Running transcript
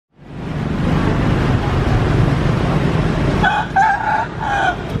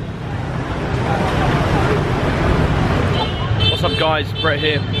guys, Brett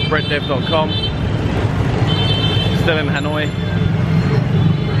here, brettdev.com. Still in Hanoi.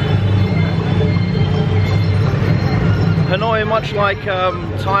 Hanoi, much like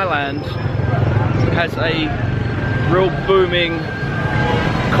Thailand, has a real booming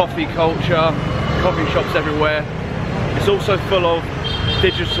coffee culture, coffee shops everywhere. It's also full of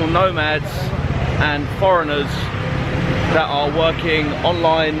digital nomads and foreigners that are working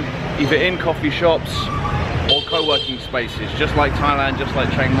online, either in coffee shops or co-working spaces, just like Thailand, just like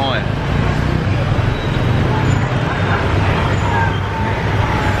Chiang Mai.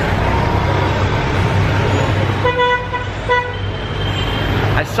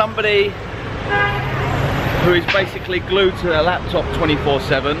 As somebody who is basically glued to their laptop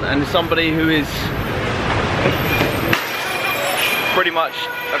 24/7, and somebody who is pretty much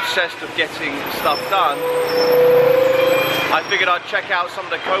obsessed with getting stuff done, I figured I'd check out some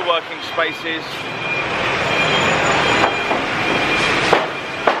of the co-working spaces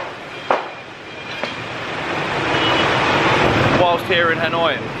whilst here in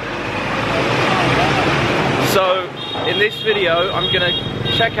Hanoi. So in this video I'm going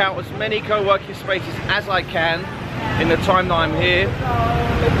to check out as many co-working spaces as I can in the time that I'm here.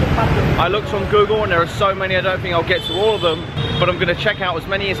 I looked on Google and there are so many, I don't think I'll get to all of them, but I'm going to check out as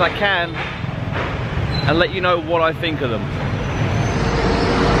many as I can and let you know what I think of them.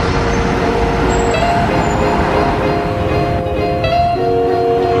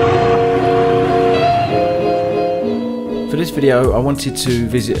 For this video I wanted to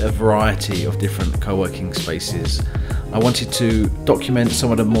visit a variety of different co-working spaces. I wanted to document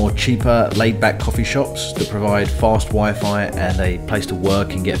some of the more cheaper laid-back coffee shops that provide fast Wi-Fi and a place to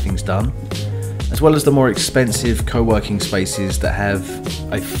work and get things done, as well as the more expensive co-working spaces that have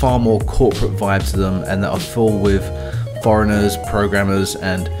a far more corporate vibe to them and that are full with foreigners, programmers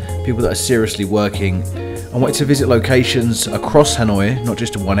and people that are seriously working. I wanted to visit locations across Hanoi, not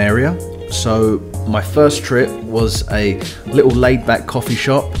just in one area. So my first trip was a little laid-back coffee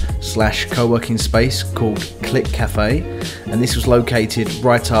shop slash co-working space called Click Cafe, and this was located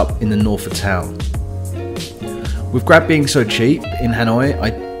right up in the north of town. With Grab being so cheap in Hanoi,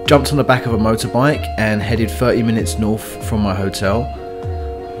 I jumped on the back of a motorbike and headed 30 minutes north from my hotel.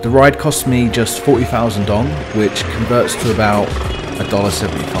 The ride cost me just 40,000 dong, which converts to about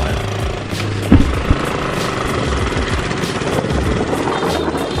 $1.75.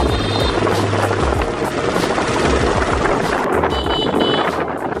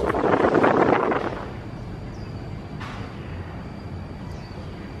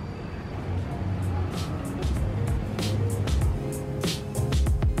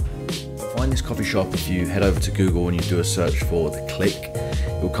 Find this coffee shop if you head over to Google and you do a search for the Click.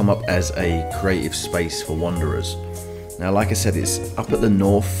 It will come up as a creative space for wanderers. Now, like I said, it's up at the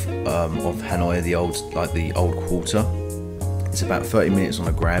north of Hanoi, the old quarter. It's about 30 minutes on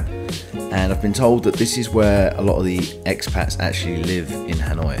a Grab, and I've been told that this is where a lot of the expats actually live in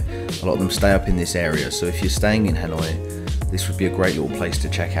Hanoi. A lot of them stay up in this area, so if you're staying in Hanoi, this would be a great little place to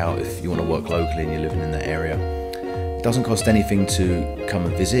check out if you want to work locally and you're living in that area. It doesn't cost anything to come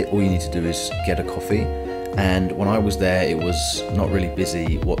and visit. All you need to do is get a coffee, and when I was there it was not really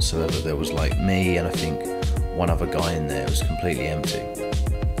busy whatsoever. There was like me and I think one other guy in there. It was completely empty.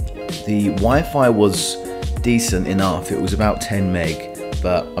 The Wi-Fi was decent enough. It was about 10 meg,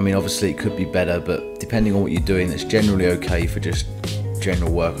 but I mean obviously it could be better, but depending on what you're doing it's generally okay for just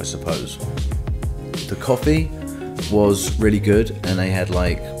general work, I suppose. The coffee was really good and they had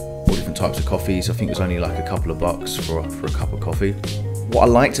like all different types of coffees. I think it was only like a couple of bucks for a cup of coffee. What I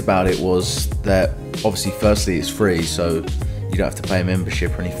liked about it was that obviously firstly it's free, so you don't have to pay a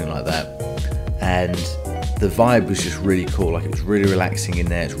membership or anything like that, and the vibe was just really cool. Like, it was really relaxing in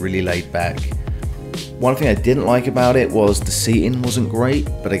there, it's really laid back. One thing I didn't like about it was the seating wasn't great,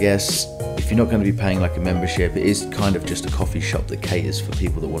 but I guess if you're not going to be paying like a membership, it is kind of just a coffee shop that caters for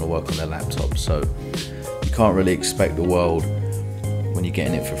people that want to work on their laptops, so you can't really expect the world when you're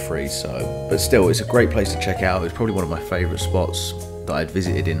getting it for free. So, but still, it's a great place to check out. It's probably one of my favourite spots that I'd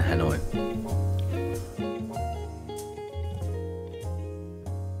visited in Hanoi.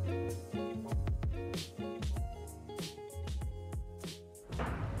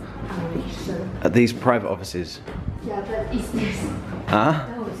 At these private offices? Yeah, but it's this. Huh?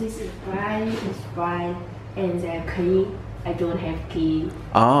 No, this is bright, and the key, I don't have key.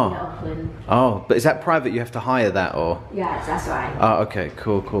 Oh. Open. Oh, but is that private? You have to hire that, or? Yeah, that's right. Oh, okay,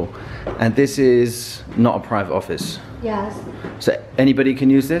 cool. And this is not a private office? Yes. So anybody can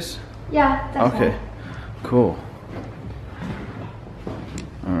use this? Yeah, that's okay. right. Cool.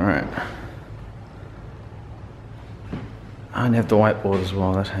 Alright. And you have the whiteboard as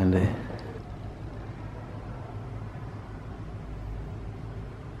well, that's handy.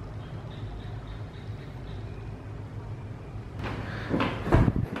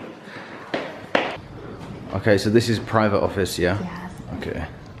 Okay, so this is private office, yeah? Yes. Okay.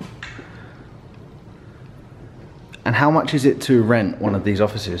 And how much is it to rent one of these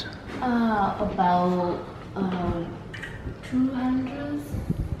offices? About 200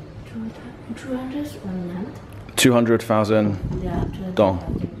 1 month. 200,000 Yeah, dong.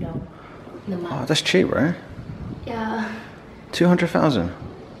 200,000 in a month. Oh, that's cheap, right? Yeah. 200,000?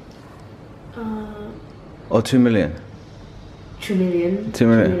 Or 2 million? 2 million. 2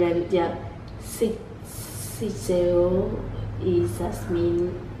 million. 2 million. Yeah. 60 is that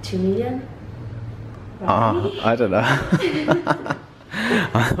mean 2 million? Right? I don't know.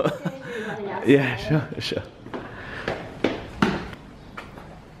 Yeah, sure.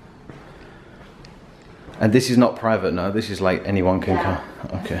 And this is not private, no? This is like anyone can come?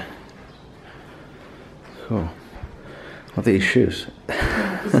 Okay. Cool. What are these shoes?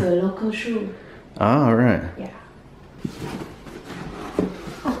 It's a local shoe. Ah, right. Yeah.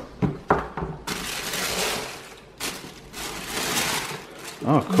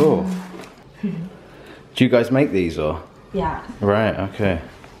 Oh, cool. Do you guys make these or? Yeah. Right, okay.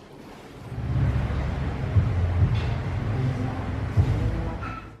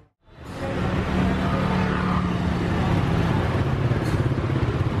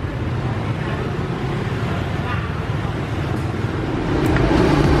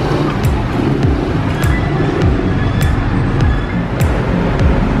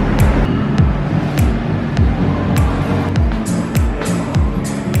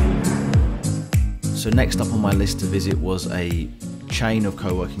 So next up on my list to visit was a chain of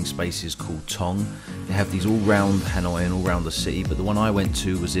co-working spaces called Toong. They have these all around Hanoi and all around the city, but the one I went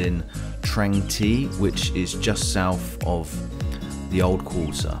to was in Tràng Thi, which is just south of the old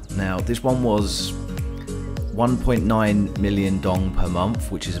quarter. Now this one was 1.9 million dong per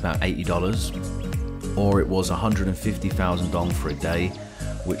month, which is about $80, or it was 150,000 dong for a day,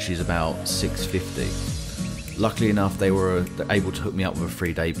 which is about 650. Luckily enough, they were able to hook me up with a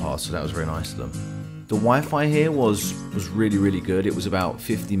 3-day pass, so that was very nice of them. The Wi-Fi here was really good. It was about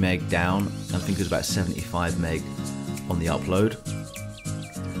 50 meg down, and I think it was about 75 meg on the upload.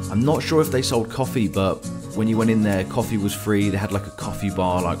 I'm not sure if they sold coffee, but when you went in there, coffee was free. They had like a coffee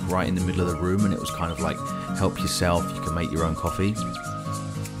bar like right in the middle of the room, and it was kind of like help yourself, you can make your own coffee.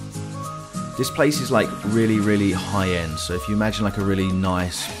 This place is like really high end, so if you imagine like a really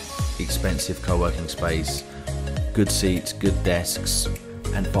nice, expensive co-working space, good seats, good desks,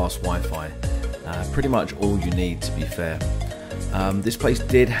 and fast Wi-Fi. Pretty much all you need, to be fair. This place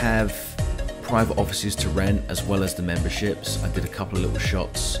did have private offices to rent as well as the memberships. I did a couple of little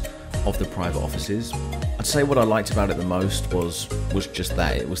shots of the private offices. I'd say what I liked about it the most was just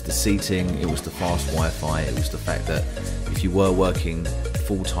that. It was the seating, it was the fast Wi-Fi, it was the fact that if you were working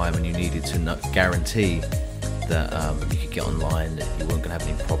full-time and you needed to guarantee that you could get online, that you weren't going to have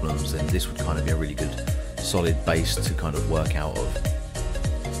any problems, then this would kind of be a really good solid base to kind of work out of.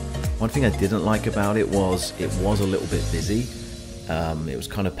 One thing I didn't like about it was a little bit busy. It was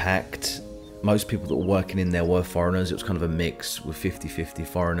kind of packed. Most people that were working in there were foreigners. It was kind of a mix with 50-50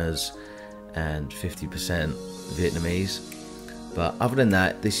 foreigners and 50% Vietnamese. But other than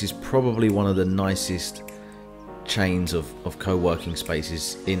that, this is probably one of the nicest chains of co-working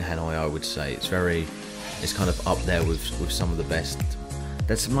spaces in Hanoi, I would say. It's kind of up there with some of the best.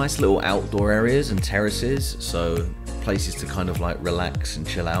 There's some nice little outdoor areas and terraces, so places to kind of like relax and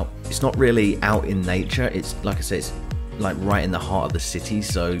chill out. It's not really out in nature. It's like I said, it's like right in the heart of the city,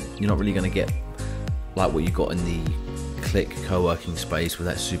 so you're not really going to get like what you got in the Click co-working space with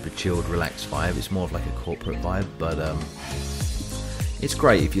that super chilled, relaxed vibe. It's more of like a corporate vibe, but it's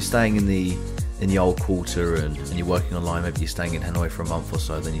great if you're staying in the old quarter and you're working online. Maybe you're staying in Hanoi for a month or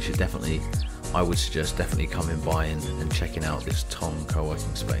so, then you should definitely, I would suggest definitely coming by and checking out this Toong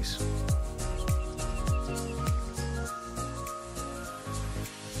co-working space.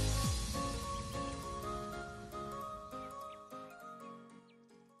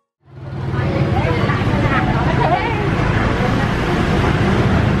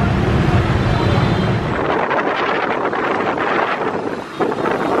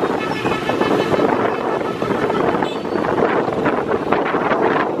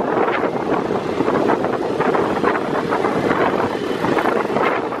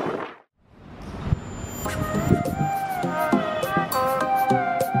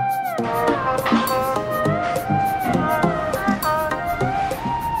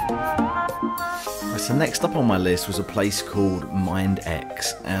 So next up on my list was a place called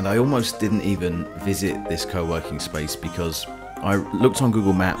MindX, and I almost didn't even visit this co-working space because I looked on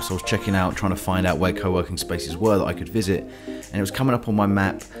Google Maps. I was checking out, trying to find out where co-working spaces were that I could visit, and it was coming up on my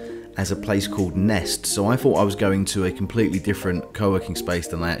map as a place called Nest. So I thought I was going to a completely different co-working space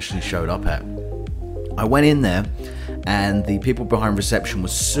than I actually showed up at. I went in there and the people behind reception were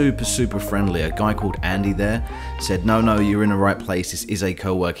super friendly. A guy called Andy there said, no, you're in the right place. This is a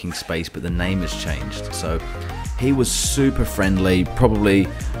co-working space, but the name has changed. So he was super friendly, probably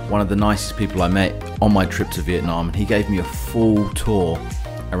one of the nicest people I met on my trip to Vietnam. And he gave me a full tour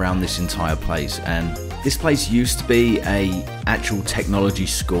around this entire place. And this place used to be a actual technology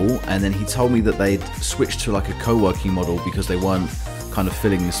school, and then he told me that they'd switched to like a co-working model because they weren't kind of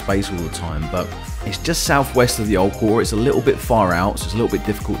filling the space all the time. But it's just southwest of the old quarter. It's a little bit far out, so it's a little bit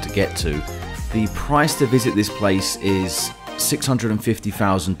difficult to get to. The price to visit this place is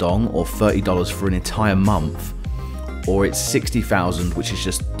 650,000 dong, or $30 for an entire month, or it's 60,000, which is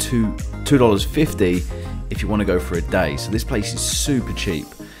just $2.50 if you want to go for a day. So this place is super cheap.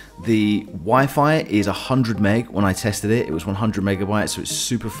 The Wi-Fi is 100 meg. When I tested it, it was 100 megabytes, so it's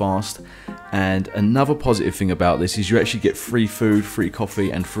super fast. And another positive thing about this is you actually get free food, free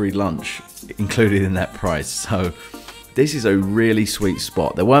coffee, and free lunch included in that price. So this is a really sweet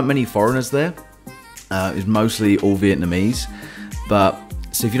spot. There weren't many foreigners there. It was mostly all Vietnamese. But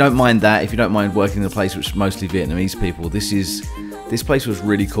so if you don't mind that, if you don't mind working in a place which is mostly Vietnamese people, this place was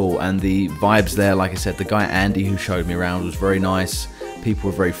really cool. And the vibes there, like I said, the guy Andy who showed me around was very nice.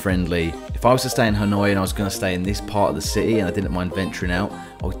 People were very friendly. If I was to stay in Hanoi and I was going to stay in this part of the city and I didn't mind venturing out,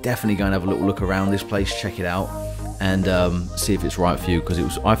 I would definitely go and have a little look around this place, check it out, and see if it's right for you,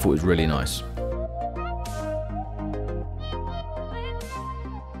 because I thought it was really nice.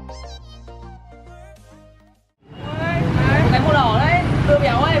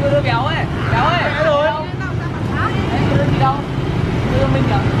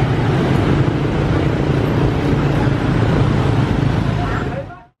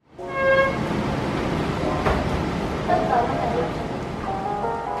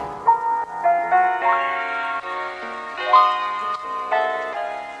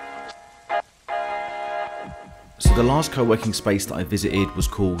 So the last co-working space that I visited was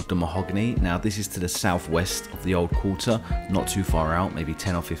called The Mahogany. Now this is to the southwest of the old quarter, not too far out, maybe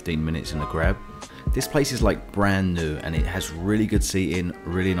 10 or 15 minutes in a grab. This place is like brand new and it has really good seating,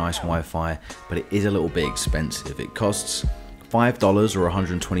 really nice Wi-Fi, but it is a little bit expensive. It costs $5 or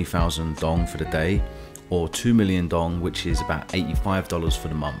 120,000 dong for the day, or 2 million dong, which is about $85 for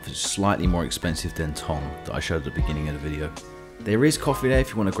the month. It's slightly more expensive than Toong that I showed at the beginning of the video. There is coffee there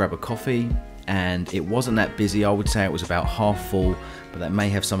if you want to grab a coffee, and it wasn't that busy. I would say it was about half full, but that may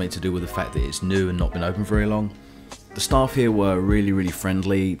have something to do with the fact that it's new and not been open very long. The staff here were really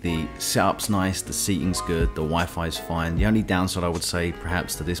friendly. The setup's nice, the seating's good, the Wi-Fi is fine. The only downside I would say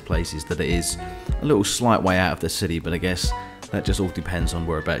perhaps to this place is that it is a little slight way out of the city, but I guess that just all depends on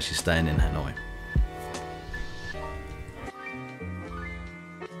whereabouts you're staying in Hanoi.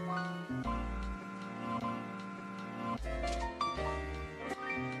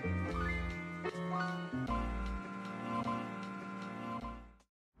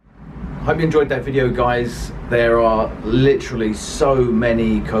 Hope you enjoyed that video, guys. There are literally so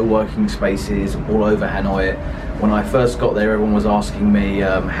many co-working spaces all over Hanoi. When I first got there, everyone was asking me,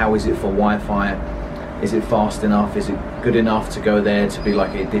 how is it for Wi-Fi? Is it fast enough? Is it good enough to go there to be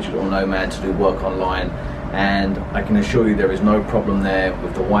like a digital nomad, to do work online? And I can assure you there is no problem there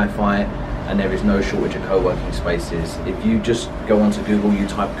with the Wi-Fi, and there is no shortage of co-working spaces. If you just go onto Google, you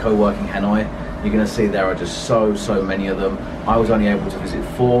type co-working Hanoi, you're going to see there are just so many of them. I was only able to visit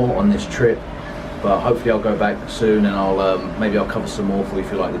 4 on this trip, but hopefully I'll go back soon and maybe I'll cover some more for you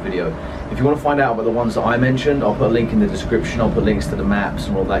if you like the video. If you want to find out about the ones that I mentioned, I'll put a link in the description. I'll put links to the maps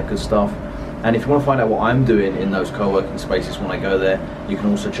and all that good stuff. And if you want to find out what I'm doing in those co-working spaces when I go there, you can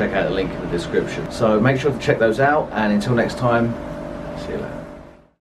also check out the link in the description. So make sure to check those out, and until next time, see you later.